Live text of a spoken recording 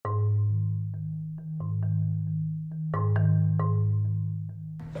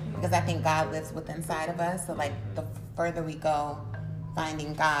because I think God lives within inside of us. So like the further we go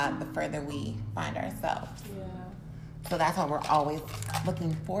finding God, the further we find ourselves. Yeah. So that's why we're always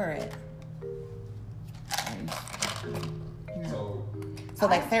looking for it. And, you know. So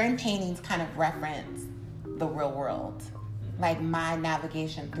like certain paintings kind of reference the real world, like my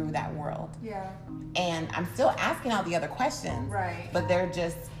navigation through that world. Yeah. And I'm still asking all the other questions, Right. but they're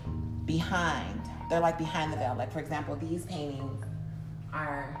just behind. They're like behind the veil. Like for example, these paintings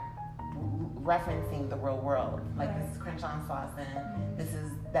are referencing the real world. Like Right. this is Crenshaw and Slauson. This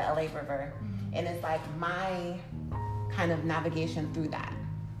is the LA River. And it's like my kind of navigation through that.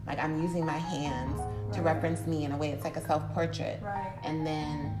 Like I'm using my hands to reference me in a way. It's like a self-portrait. Right. And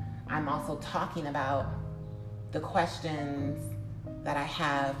then I'm also talking about the questions that I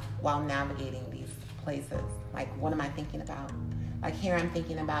have while navigating these places. Like, what am I thinking about? Like here I'm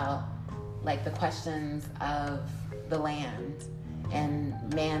thinking about like the questions of the land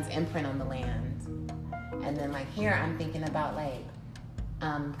and man's imprint on the land. And then like here I'm thinking about like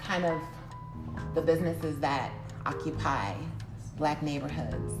kind of the businesses that occupy Black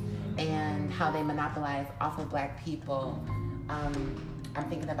neighborhoods and how they monopolize off of Black people. I'm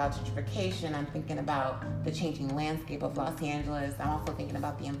thinking about gentrification. I'm thinking about the changing landscape of Los Angeles. I'm also thinking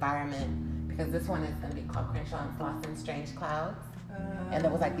about the environment, because this one is going to be called Crenshaw and Slauson Strange Clouds. And there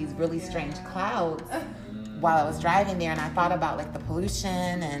was like these really strange clouds while I was driving there, and I thought about like the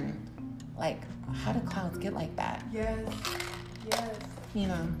pollution and like, how do clouds get like that? Yes. Yes. You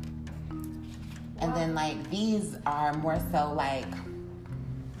know? And then like these are more so like,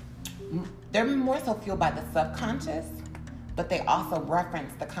 they're more so fueled by the subconscious, but they also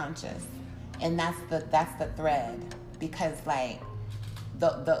reference the conscious. And that's the thread, because like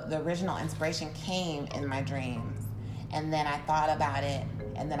the original inspiration came in my dreams, and then I thought about it,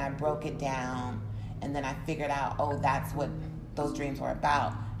 and then I broke it down, and then I figured out, oh, that's what those dreams were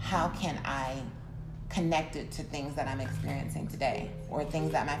about. How can I connect it to things that I'm experiencing today, or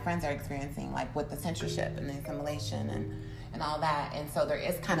things that my friends are experiencing, like with the censorship and the assimilation and all that. And so there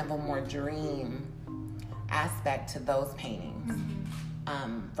is kind of a more dream aspect to those paintings,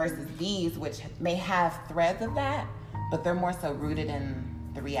 versus these, which may have threads of that, but they're more so rooted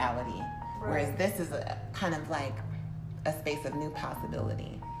in the reality. Right. Whereas this is a kind of like a space of new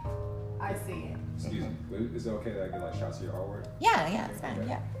possibility. I see it. Excuse me. Is it okay that I get like shots of your artwork? Yeah, it's fine.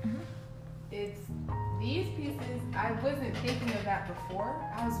 Yeah. It's these pieces. I wasn't thinking of that before.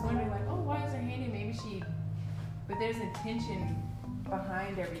 I was wondering like, oh, why is her handing? Maybe she, but there's intention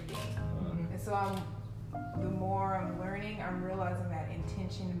behind everything. And so the more I'm learning, I'm realizing that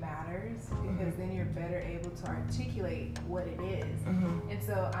intention matters, because then you're better able to articulate what it is. And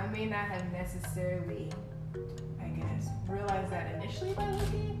so I may not have necessarily, I guess, realized that initially by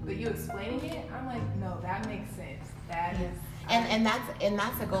looking, but you explaining it, I'm like, no, that makes sense. That is. And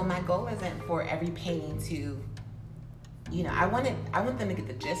that's a goal. My goal isn't for every painting to, you know, I want them to get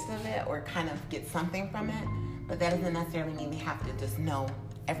the gist of it or kind of get something from it, but that doesn't necessarily mean they have to just know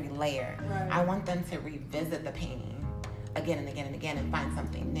every layer. Right. I want them to revisit the painting again and again and again and find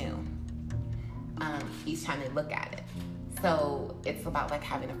something new each time they look at it. So it's about like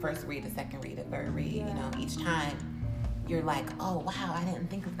having a first read, a second read, a third read. You know, each time you're like, oh wow, I didn't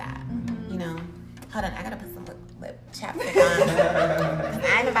think of that. You know, hold on, I gotta put some lip chapstick on.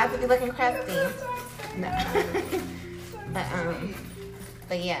 I'm about to be looking crusty. No.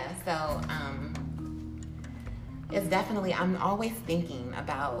 but yeah, so it's definitely, I'm always thinking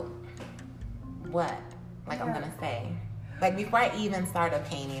about what I'm gonna say. Like before I even start a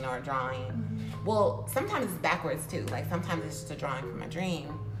painting or a drawing. Well, sometimes it's backwards too. Like sometimes it's just a drawing from a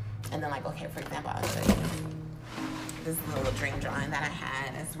dream. And then like, okay, for example, I'll show you. This is a little dream drawing that I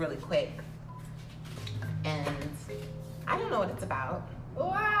had. It's really quick. And I don't know what it's about.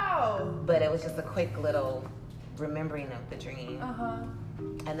 Wow. But it was just a quick little remembering of the dream.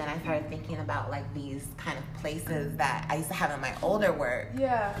 And then I started thinking about like these kind of places that I used to have in my older work.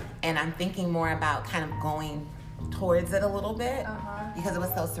 Yeah. And I'm thinking more about kind of going towards it a little bit, because it was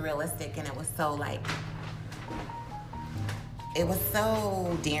so surrealistic and it was so like, it was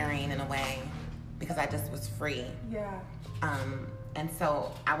so daring in a way, because I just was free. Yeah. And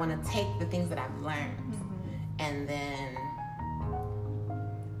so I want to take the things that I've learned and then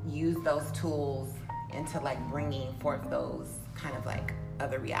use those tools into like bringing forth those kind of like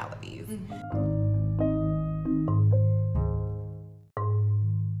other realities.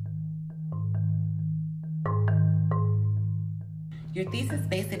 Your thesis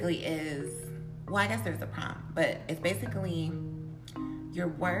basically is, well, I guess there's a prompt, but it's basically your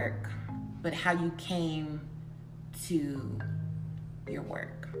work, but how you came to your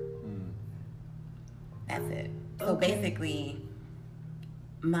work. That's it. So basically,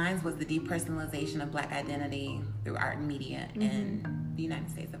 mine was the depersonalization of Black identity through art and media in the United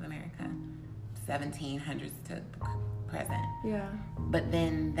States of America, 1700s to present. Yeah. But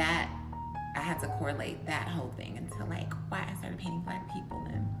then that, I had to correlate that whole thing into like why I started painting Black people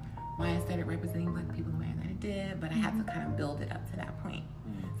and why I started representing Black people the way that I did. But I had to kind of build it up to that point.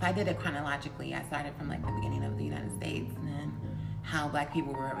 So I did it chronologically. I started from like the beginning of the United States and then how Black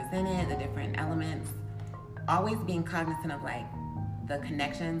people were represented, the different elements, always being cognizant of like the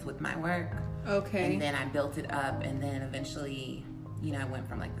connections with my work. Okay. And then I built it up, and then eventually, you know, I went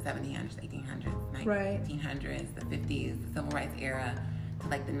from like the 1700s, 1800s, 1900s, the 50s, the Civil Rights era, to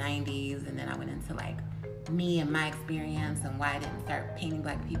like the 90s, and then I went into like me and my experience and why I didn't start painting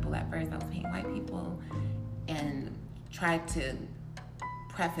Black people at first. I was painting white people, and tried to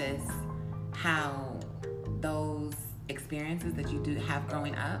preface how those experiences that you do have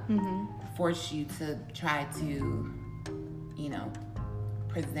growing up force you to try to, you know,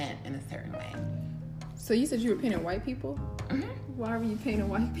 present in a certain way. So you said you were painting white people? Mm-hmm. Why were you painting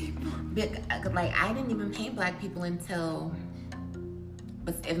white people? Like, I didn't even paint Black people until,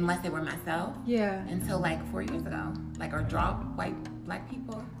 unless they were myself. Yeah. Until like 4 years ago. Like, or draw Black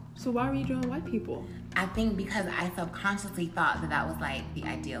people. So why were you drawing white people? I think because I subconsciously thought that was like the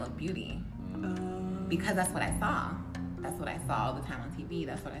ideal of beauty. Because that's what I saw. That's what I saw all the time on TV.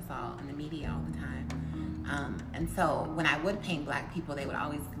 That's what I saw in the media all the time. And so when I would paint Black people, they would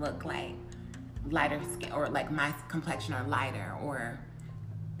always look like lighter skin, or like my complexion, or lighter, or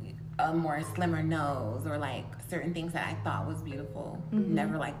a more slimmer nose, or like certain things that I thought was beautiful.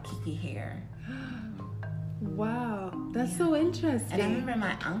 Never like kiki hair. Wow, that's so interesting. And I remember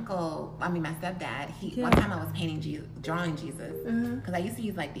my stepdad, one time I was drawing Jesus, because I used to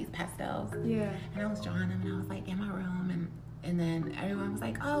use like these pastels. Yeah. And I was drawing them, and I was like in my room, and then everyone was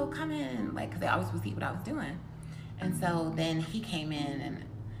like, oh, come in, like, because they always would see what I was doing. And so then he came in, and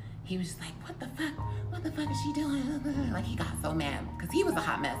he was just like, what the fuck is she doing? Like, he got so mad, because he was a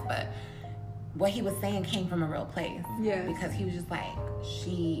hot mess, but what he was saying came from a real place. Yeah. Because he was just like,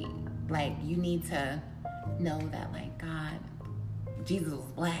 you need to know that, like, God, Jesus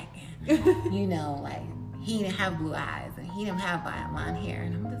was Black, and, you know, like, he didn't have blue eyes, and he didn't have blonde hair,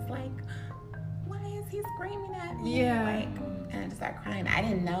 and I'm just like, why is he screaming at me? Yeah. Like, and I just started crying. I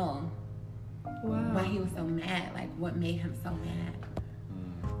didn't know why he was so mad, like, what made him so mad.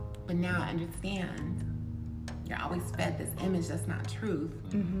 But now I understand. You're always fed this image that's not truth,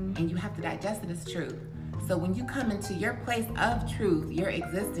 and you have to digest it as truth. So when you come into your place of truth, your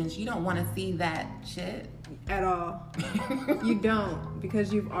existence, you don't want to see that shit at all. You don't,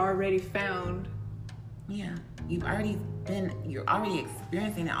 because you've already found. Yeah, you're already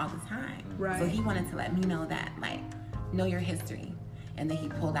experiencing it all the time. Right. So he wanted to let me know that, like, know your history. And then he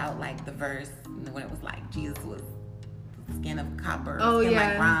pulled out like the verse when it was like Jesus was skin of copper, skin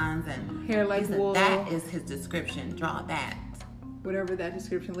like bronze, and hair like wool. That is his description. Draw that. Whatever that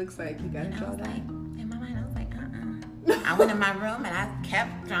description looks like, you gotta draw that. In my mind, I was like, I went in my room and I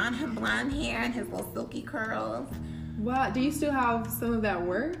kept drawing him blonde hair and his little silky curls. Wow. Do you still have some of that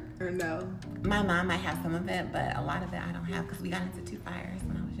work or no? My mom might have some of it, but a lot of it I don't have, because we got into two fires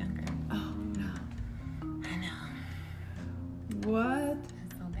when I was younger. Oh no. I know. What?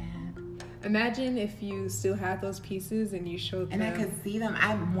 It's so bad. Imagine if you still had those pieces and you showed them. And I could see them.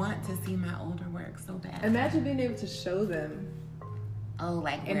 I want to see my older work so bad. Imagine being able to show them. Oh,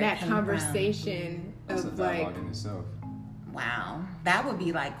 like in that conversation That's of a dialogue like. in itself. Wow, that would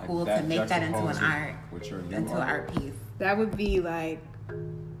be like cool that to make that into an juxtaposing with your new into an art piece. That would be like,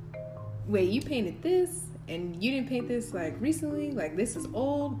 wait, you painted this and you didn't paint this like recently, like this is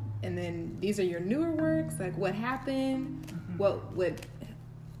old, and then these are your newer works. Like, what happened? What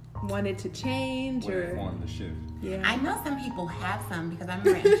wanted to change, What or wanted to shift? Yeah, I know some people have some, because I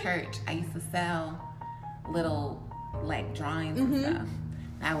remember in church I used to sell little like drawings and stuff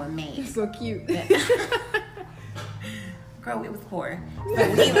that I would make. it's so cute. Girl, it was poor. So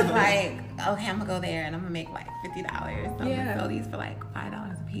we was like, okay, I'm gonna go there and I'm gonna make like $50. So I'm gonna sell these for like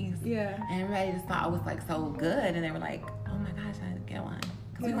 $5 a piece. Yeah. And everybody just thought I was like so good, and they were like, oh my gosh, I had to get one.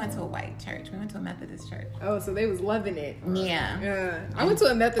 Because we went to a white church. We went to a Methodist church. Oh, so they was loving it. Yeah. Yeah. I went to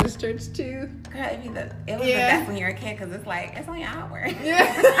a Methodist church too. Girl, it was the best when you're a kid, because it's like, it's only an hour.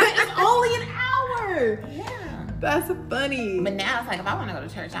 Yeah. It's only an hour. Yeah. That's funny. But now it's like, if I want to go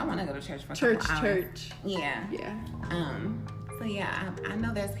to church, I want to go to church for a couple hours. Church. Yeah. Yeah. So yeah, I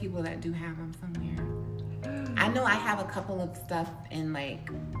know there's people that do have them somewhere. I know I have a couple of stuff in, like,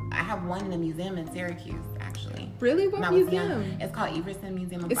 I have one in a museum in Syracuse, actually. Really? What When I was museum? young. It's called Everson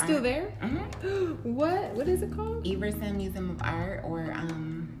Museum of Art. It's still there? Mm-hmm. What is it called? Everson Museum of Art, or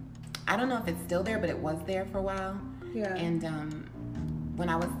I don't know if it's still there, but it was there for a while. Yeah. And when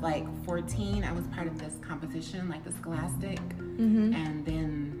I was like 14, I was part of this competition, like the Scholastic, Mm-hmm. and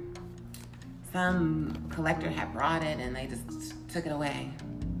then some collector had brought it and they just took it away.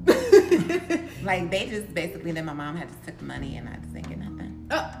 Like they just basically, then my mom had just took the money and I just didn't get nothing.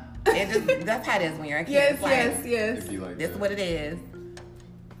 Oh. That's how it is when you're a kid. Yes, It's like, yes. It'd be like this is that. what it is.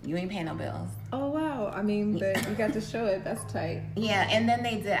 You ain't paying no bills. Oh wow! I mean, but you got to show it. That's tight. Yeah, and then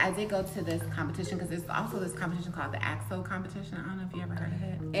I did go to this competition because there's also this competition called the AXO competition. I don't know if you ever heard of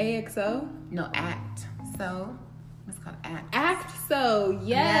it. AXO. No, ACT. So it's called ACT. ACTSO.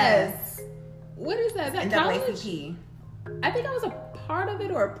 Yes. What is that? Is that college? NAACP. I think I was a part of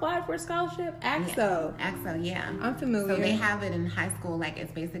it or applied for a scholarship. AXO. AXO, yeah. I'm familiar. So they have it in high school. Like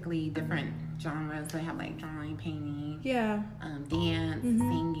it's basically different genres. They have like drawing, painting, Yeah. dance,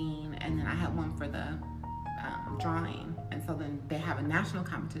 singing, and then I had one for the drawing. And so then they have a national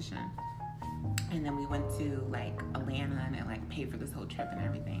competition. And then we went to like Atlanta and it like paid for this whole trip and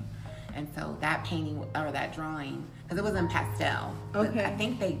everything. And so that painting or that drawing, because it was in pastel. But Okay. I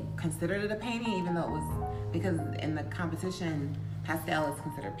think they considered it a painting, even though it was, because in the competition, pastel is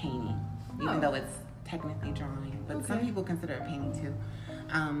considered painting, even Oh. though it's technically drawing. But some Okay. people consider it painting too.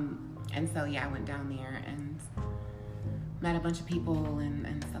 And so, yeah, I went down there and met a bunch of people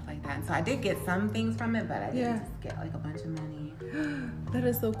and stuff like that. And so I did get some things from it, but I didn't Yeah. just get like a bunch of money. That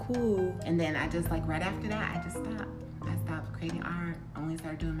is so cool. And then I just like right after that, I just stopped. I stopped creating art. Only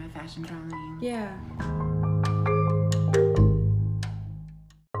started doing my fashion drawing. Yeah.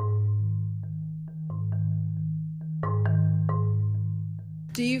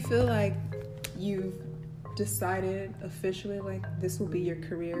 Do you feel like you've decided officially like this will be your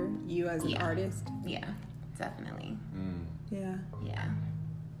career, you as an Yeah. artist? Yeah, definitely. Mm. Yeah. Yeah.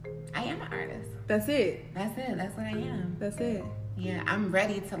 I am an artist. That's it. That's it. That's what I am. That's it. Yeah, I'm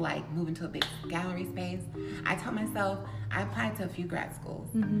ready to like move into a big gallery space. I told myself I applied to a few grad schools,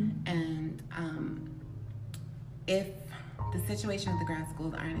 and if the situation with the grad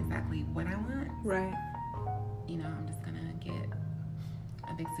schools aren't exactly what I want, Right. you know, I'm just gonna get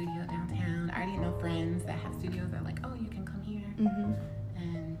a big studio downtown. I already know friends that have studios that are like, oh, you can come here,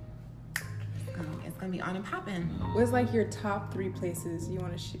 and it's gonna be on and popping. What's like your top 3 places you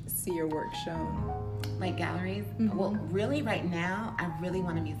want to see your work shown? Like galleries. Well, really, right now, I really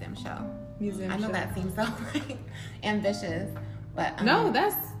want a museum show. Museum I know show. that seems so like ambitious, but No,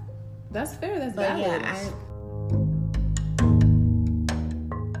 that's fair. That's but valid. yeah,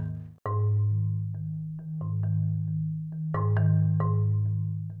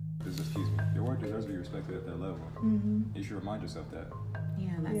 Excuse me. Your work deserves to be respected at that level. You should remind yourself that.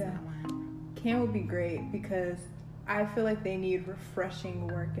 that's Yeah. what I want. Can would be great because I feel like they need refreshing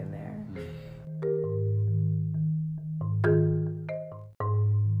work in there.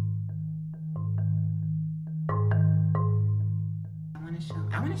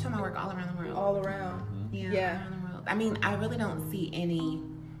 I want to show my work all around the world. All around. Yeah, Yeah. around the world. I mean, I really don't see any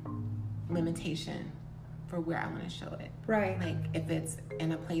limitation for where I want to show it. Right. Like, if it's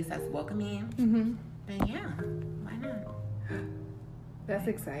in a place that's welcoming, then yeah, why not? That's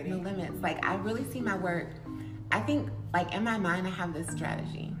No exciting. limits. Like, I really see my work. I think, like, in my mind, I have this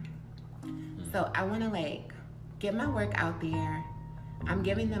strategy. So I want to, like, get my work out there. I'm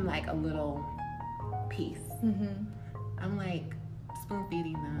giving them, like, a little piece. I'm, like, spoon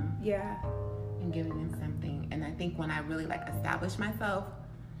feeding them Yeah. and giving them something. And I think when I really, like, establish myself,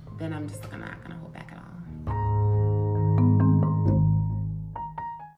 then I'm just not gonna hold back at all.